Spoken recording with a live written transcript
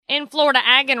In Florida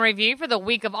Ag in Review for the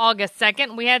week of August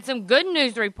 2nd, we had some good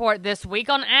news to report this week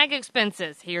on ag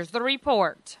expenses. Here's the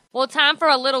report. Well, time for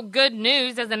a little good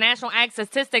news as the National Ag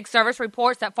Statistics Service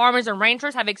reports that farmers and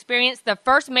ranchers have experienced the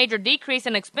first major decrease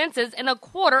in expenses in a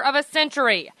quarter of a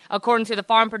century. According to the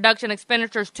Farm Production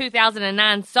Expenditures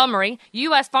 2009 summary,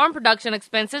 U.S. farm production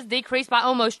expenses decreased by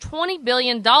almost $20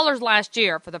 billion last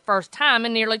year for the first time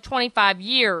in nearly 25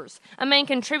 years. A main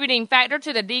contributing factor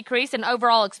to the decrease in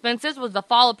overall expenses was the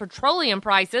fall of petroleum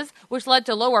prices, which led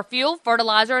to lower fuel,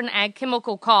 fertilizer, and ag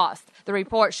chemical costs. The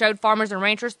report showed farmers and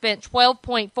ranchers spent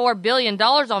 $12.4 billion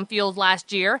on fuels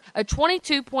last year, a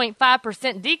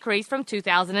 22.5% decrease from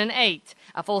 2008.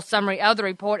 A full summary of the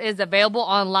report is available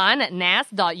online at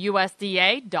nas.usda.gov.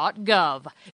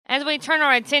 As we turn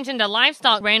our attention to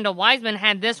livestock, Randall Wiseman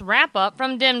had this wrap-up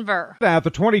from Denver. At the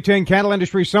 2010 Cattle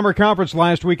Industry Summer Conference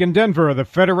last week in Denver, the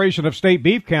Federation of State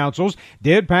Beef Councils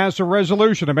did pass a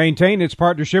resolution to maintain its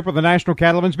partnership with the National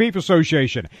Cattlemen's Beef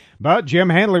Association. But Jim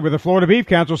Handley with the Florida Beef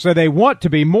Council said they want to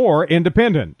be more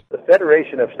independent. The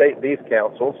Federation of State Beef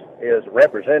Councils is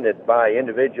represented by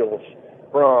individuals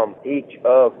from each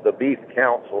of the beef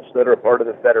councils that are part of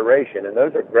the Federation, and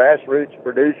those are grassroots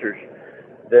producers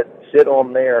that sit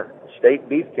on their state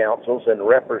beef councils and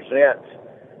represent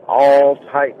all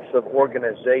types of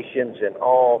organizations in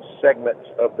all segments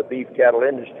of the beef cattle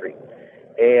industry.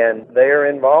 And they're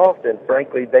involved, and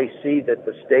frankly, they see that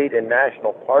the state and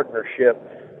national partnership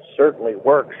certainly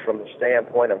works from the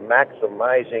standpoint of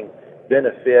maximizing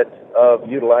benefit of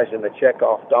utilizing the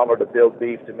checkoff dollar to build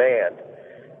beef demand.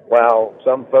 While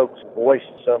some folks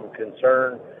voiced some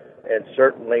concern, and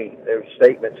certainly there were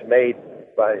statements made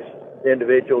by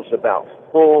individuals about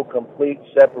full, complete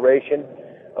separation,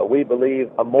 we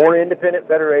believe a more independent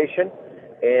federation,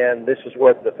 and this is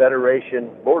what the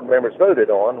Federation board members voted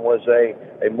on, was a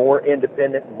more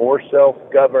independent, more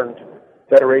self-governed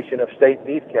Federation of State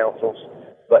Beef Councils,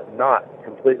 but not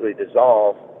completely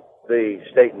dissolve the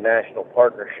state and national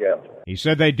partnership. He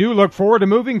said they do look forward to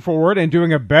moving forward and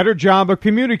doing a better job of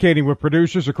communicating with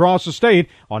producers across the state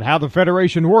on how the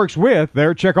Federation works with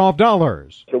their checkoff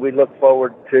dollars. So we look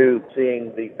forward to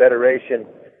seeing the Federation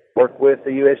work with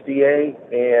the USDA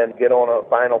and get on a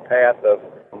final path of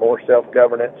more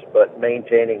self-governance, but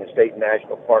maintaining a state and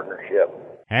national partnership.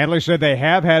 Handley said they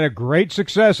have had a great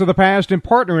success in the past in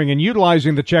partnering and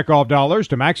utilizing the checkoff dollars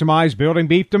to maximize building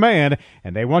beef demand,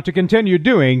 and they want to continue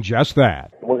doing just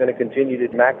that. We're going to continue to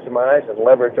maximize and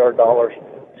leverage our dollars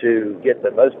to get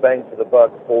the most bang for the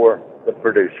buck for the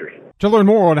producers. To learn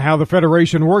more on how the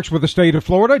Federation works with the state of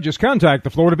Florida, just contact the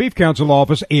Florida Beef Council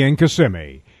office in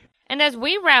Kissimmee. And as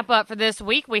we wrap up for this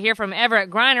week, we hear from Everett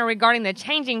Griner regarding the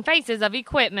changing faces of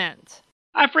equipment.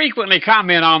 I frequently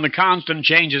comment on the constant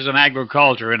changes in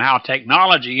agriculture and how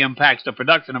technology impacts the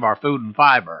production of our food and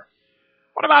fiber.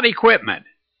 What about equipment?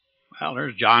 Well,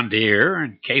 there's John Deere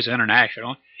and Case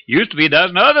International. Used to be a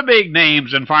dozen other big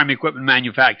names in farm equipment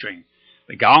manufacturing.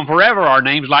 But gone forever are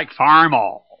names like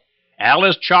Farmall,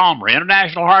 Allis-Chalmers,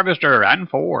 International Harvester, and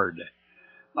Ford.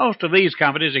 Most of these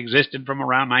companies existed from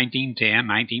around 1910,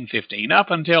 1915, up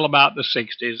until about the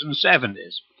 60s and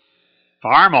 70s.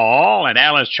 Farmall and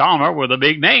Allis-Chalmers were the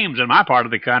big names in my part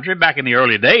of the country back in the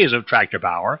early days of tractor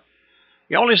power.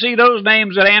 You only see those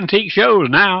names at antique shows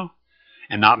now.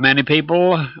 And not many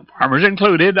people, farmers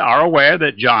included, are aware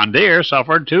that John Deere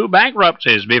suffered 2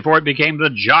 bankruptcies before it became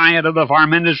the giant of the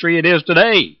farm industry it is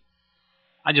today.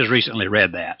 I just recently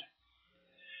read that.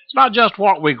 It's not just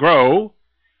what we grow,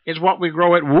 it's what we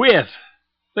grow it with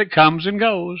that comes and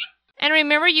goes. And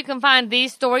remember, you can find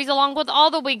these stories along with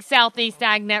all the week's Southeast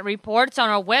AgNet reports on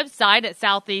our website at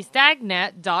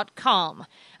southeastagnet.com.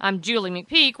 I'm Julie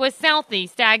McPeak with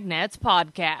Southeast AgNet's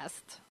podcast.